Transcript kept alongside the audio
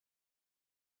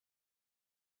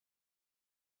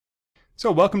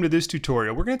So welcome to this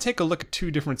tutorial. We're going to take a look at two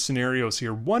different scenarios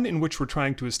here. One in which we're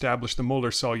trying to establish the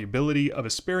molar solubility of a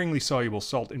sparingly soluble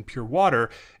salt in pure water,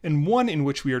 and one in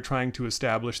which we are trying to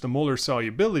establish the molar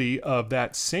solubility of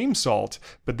that same salt,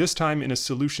 but this time in a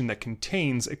solution that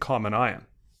contains a common ion.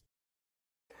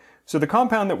 So the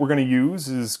compound that we're going to use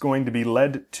is going to be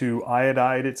lead 2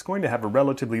 iodide. It's going to have a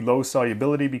relatively low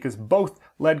solubility because both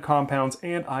lead compounds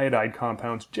and iodide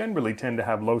compounds generally tend to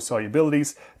have low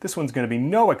solubilities. This one's going to be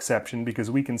no exception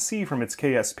because we can see from its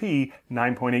KSP,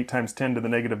 9.8 times 10 to the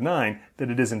negative 9, that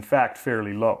it is in fact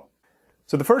fairly low.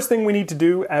 So the first thing we need to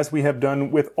do, as we have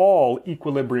done with all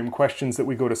equilibrium questions that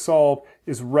we go to solve,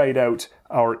 is write out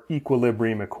our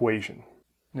equilibrium equation.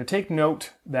 Now take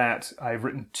note that I've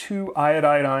written 2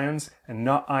 iodide ions and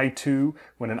not I2.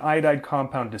 When an iodide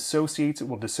compound dissociates, it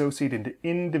will dissociate into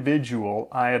individual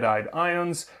iodide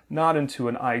ions, not into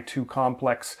an I2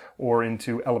 complex or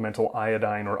into elemental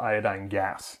iodine or iodine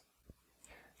gas.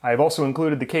 I've also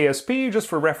included the KSP just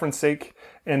for reference sake,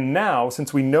 and now,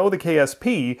 since we know the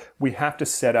KSP, we have to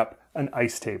set up an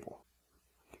ice table.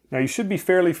 Now you should be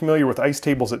fairly familiar with ice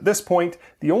tables at this point.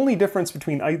 The only difference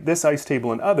between this ice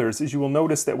table and others is you will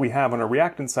notice that we have on our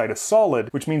reactant side a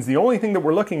solid, which means the only thing that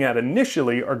we're looking at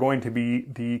initially are going to be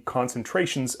the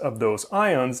concentrations of those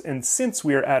ions, and since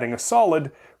we are adding a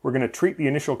solid, we're going to treat the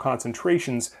initial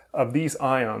concentrations of these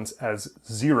ions as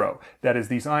 0. That is,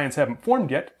 these ions haven't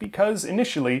formed yet because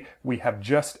initially we have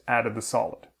just added the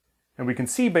solid. And we can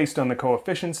see based on the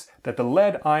coefficients that the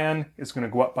lead ion is going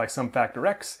to go up by some factor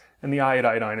x, and the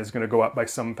iodide ion is going to go up by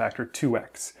some factor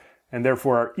 2x. And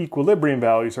therefore our equilibrium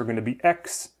values are going to be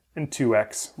x and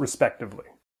 2x respectively.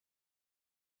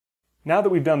 Now that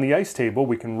we've done the ice table,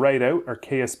 we can write out our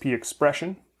KSP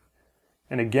expression.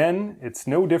 And again, it's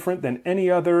no different than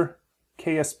any other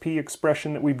KSP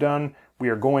expression that we've done. We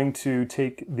are going to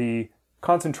take the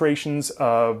concentrations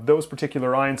of those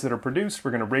particular ions that are produced,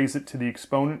 we're going to raise it to the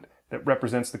exponent that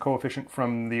represents the coefficient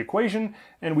from the equation,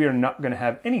 and we are not going to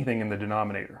have anything in the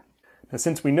denominator. Now,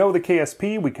 since we know the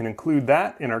KSP, we can include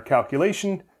that in our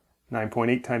calculation,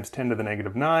 9.8 times 10 to the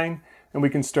negative 9, and we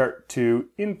can start to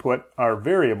input our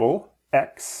variable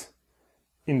x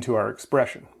into our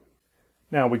expression.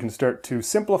 Now we can start to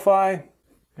simplify,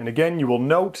 and again you will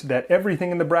note that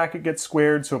everything in the bracket gets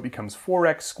squared, so it becomes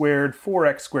 4x squared.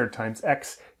 4x squared times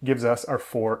x gives us our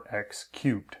 4x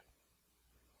cubed.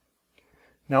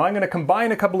 Now I'm going to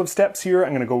combine a couple of steps here.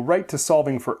 I'm going to go right to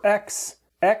solving for x.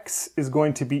 X is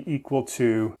going to be equal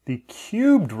to the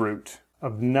cubed root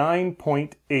of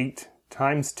 9.8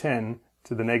 times 10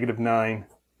 to the negative 9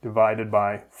 divided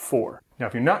by 4. Now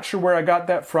if you're not sure where I got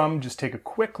that from, just take a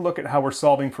quick look at how we're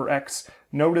solving for x.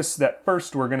 Notice that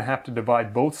first we're going to have to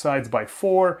divide both sides by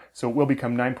 4, so it will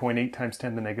become 9.8 times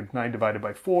 10 to the negative 9 divided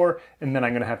by 4, and then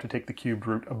I'm going to have to take the cubed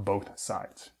root of both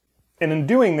sides. And in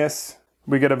doing this,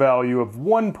 we get a value of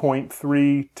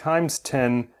 1.3 times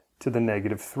 10 to the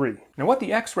negative 3. Now what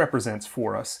the x represents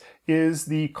for us is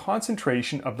the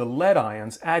concentration of the lead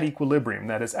ions at equilibrium.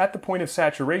 That is, at the point of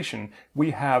saturation, we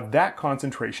have that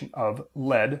concentration of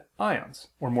lead ions,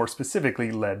 or more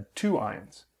specifically, lead 2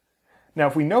 ions. Now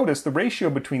if we notice, the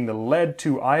ratio between the lead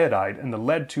 2 iodide and the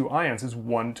lead 2 ions is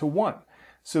 1 to 1.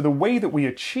 So the way that we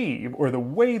achieve, or the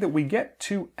way that we get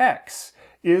to x,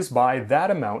 is by that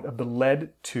amount of the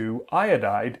lead 2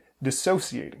 iodide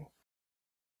dissociating.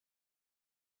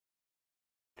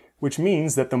 Which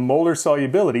means that the molar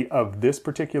solubility of this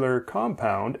particular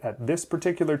compound at this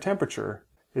particular temperature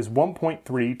is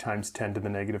 1.3 times 10 to the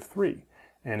negative 3.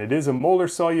 And it is a molar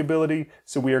solubility,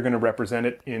 so we are going to represent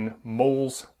it in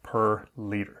moles per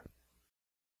liter.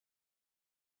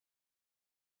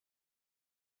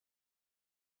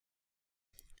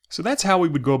 So that's how we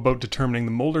would go about determining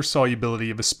the molar solubility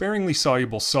of a sparingly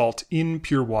soluble salt in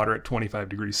pure water at 25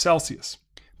 degrees Celsius.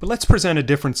 But let's present a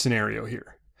different scenario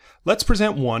here. Let's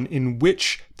present one in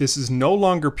which this is no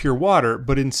longer pure water,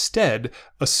 but instead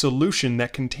a solution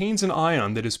that contains an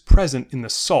ion that is present in the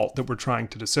salt that we're trying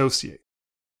to dissociate.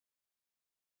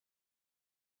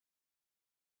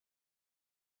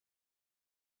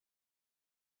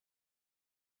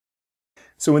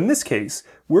 So in this case,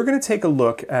 we're going to take a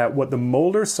look at what the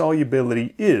molar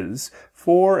solubility is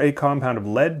for a compound of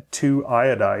lead 2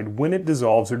 iodide when it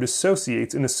dissolves or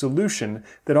dissociates in a solution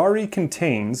that already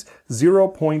contains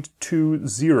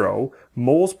 0.20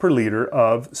 moles per liter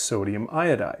of sodium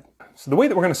iodide. So the way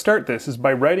that we're going to start this is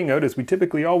by writing out, as we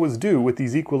typically always do with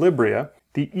these equilibria,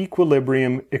 the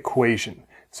equilibrium equation.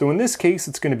 So in this case,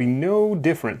 it's going to be no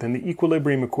different than the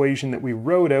equilibrium equation that we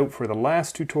wrote out for the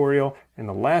last tutorial. In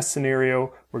the last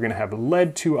scenario, we're going to have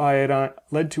lead 2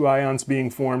 ions being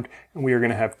formed, and we are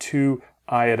going to have 2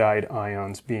 iodide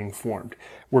ions being formed.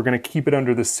 We're going to keep it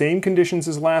under the same conditions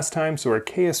as last time, so our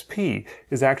KSP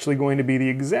is actually going to be the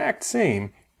exact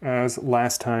same as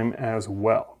last time as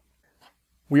well.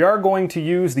 We are going to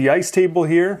use the ice table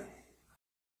here.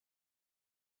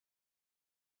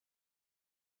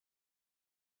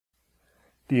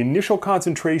 The initial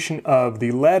concentration of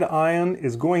the lead ion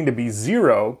is going to be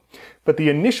 0, but the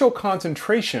initial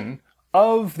concentration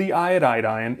of the iodide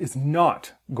ion is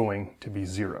not going to be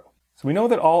 0. So we know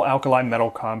that all alkali metal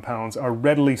compounds are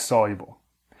readily soluble.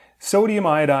 Sodium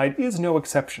iodide is no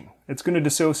exception. It's going to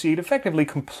dissociate effectively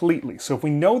completely. So if we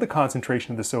know the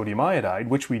concentration of the sodium iodide,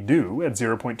 which we do at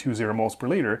 0.20 moles per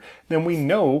liter, then we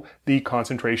know the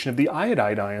concentration of the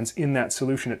iodide ions in that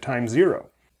solution at time 0.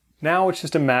 Now it's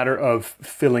just a matter of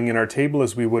filling in our table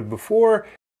as we would before.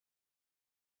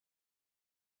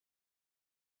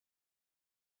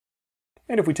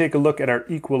 And if we take a look at our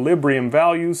equilibrium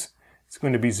values, it's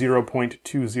going to be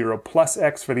 0.20 plus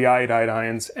X for the iodide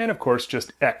ions, and of course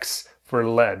just X for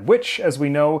lead, which, as we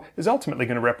know, is ultimately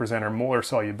going to represent our molar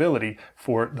solubility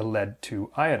for the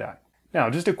lead-2 iodide. Now,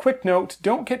 just a quick note,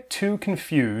 don't get too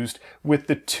confused with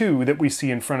the 2 that we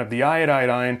see in front of the iodide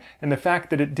ion and the fact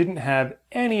that it didn't have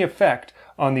any effect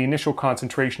on the initial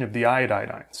concentration of the iodide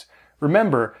ions.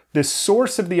 Remember, the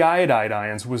source of the iodide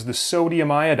ions was the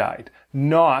sodium iodide,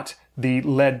 not the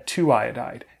lead-2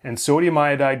 iodide, and sodium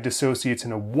iodide dissociates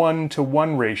in a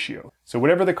 1-to-1 ratio. So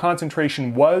whatever the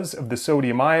concentration was of the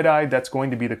sodium iodide, that's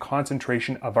going to be the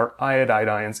concentration of our iodide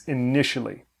ions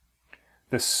initially.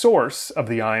 The source of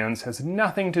the ions has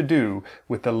nothing to do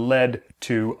with the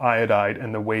lead-2 iodide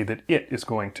and the way that it is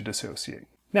going to dissociate.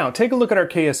 Now, take a look at our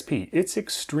KSP. It's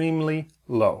extremely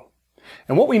low.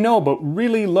 And what we know about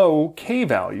really low K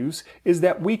values is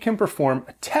that we can perform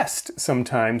a test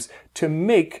sometimes to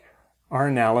make our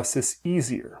analysis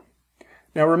easier.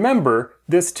 Now remember,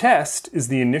 this test is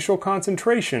the initial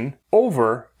concentration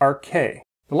over our K.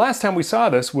 The last time we saw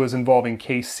this was involving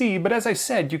Kc, but as I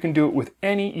said, you can do it with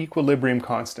any equilibrium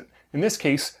constant. In this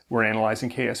case, we're analyzing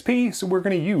KSP, so we're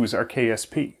going to use our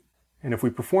KSP. And if we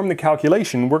perform the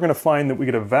calculation, we're going to find that we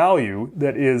get a value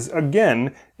that is,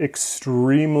 again,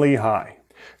 extremely high.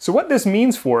 So what this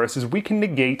means for us is we can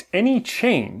negate any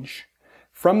change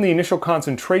from the initial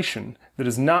concentration that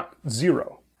is not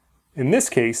 0. In this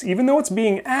case, even though it's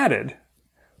being added,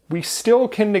 we still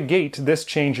can negate this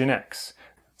change in X.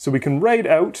 So we can write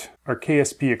out our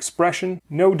KSP expression,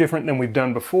 no different than we've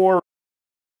done before.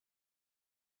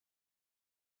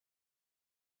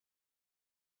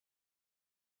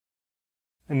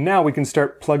 And now we can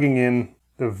start plugging in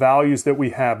the values that we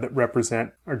have that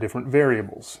represent our different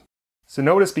variables. So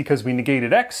notice, because we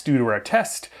negated X due to our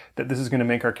test, that this is going to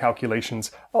make our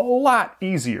calculations a lot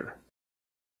easier.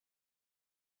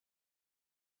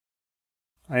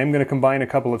 I am going to combine a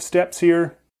couple of steps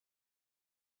here.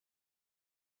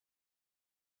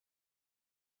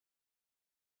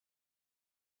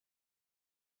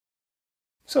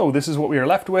 So this is what we are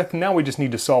left with. Now we just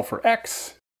need to solve for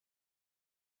X.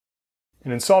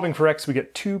 And in solving for X, we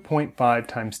get 2.5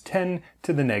 times 10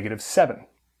 to the negative 7.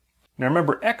 Now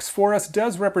remember, X for us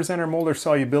does represent our molar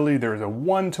solubility. There is a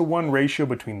 1-to-1 ratio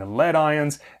between the lead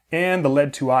ions and the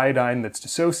lead-2 iodine that's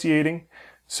dissociating.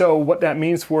 So what that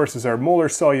means for us is our molar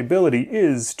solubility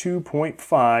is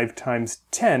 2.5 times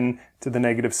 10 to the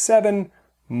negative 7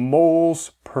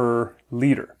 moles per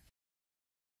liter.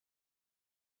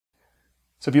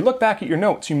 So if you look back at your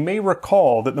notes, you may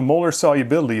recall that the molar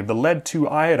solubility of the lead-2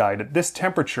 iodide at this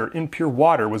temperature in pure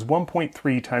water was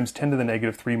 1.3 times 10 to the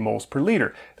negative 3 moles per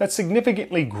liter. That's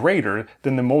significantly greater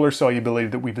than the molar solubility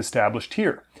that we've established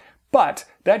here. But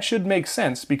that should make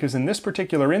sense because in this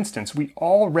particular instance, we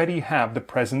already have the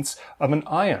presence of an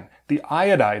ion, the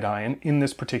iodide ion, in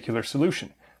this particular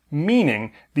solution.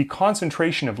 Meaning the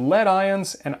concentration of lead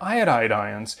ions and iodide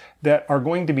ions that are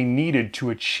going to be needed to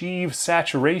achieve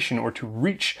saturation or to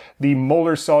reach the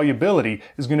molar solubility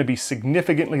is going to be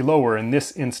significantly lower in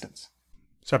this instance.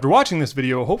 So after watching this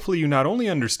video, hopefully you not only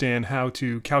understand how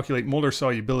to calculate molar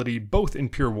solubility both in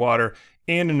pure water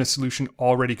and in a solution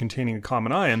already containing a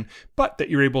common ion, but that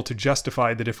you're able to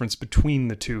justify the difference between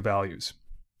the two values.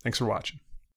 Thanks for watching.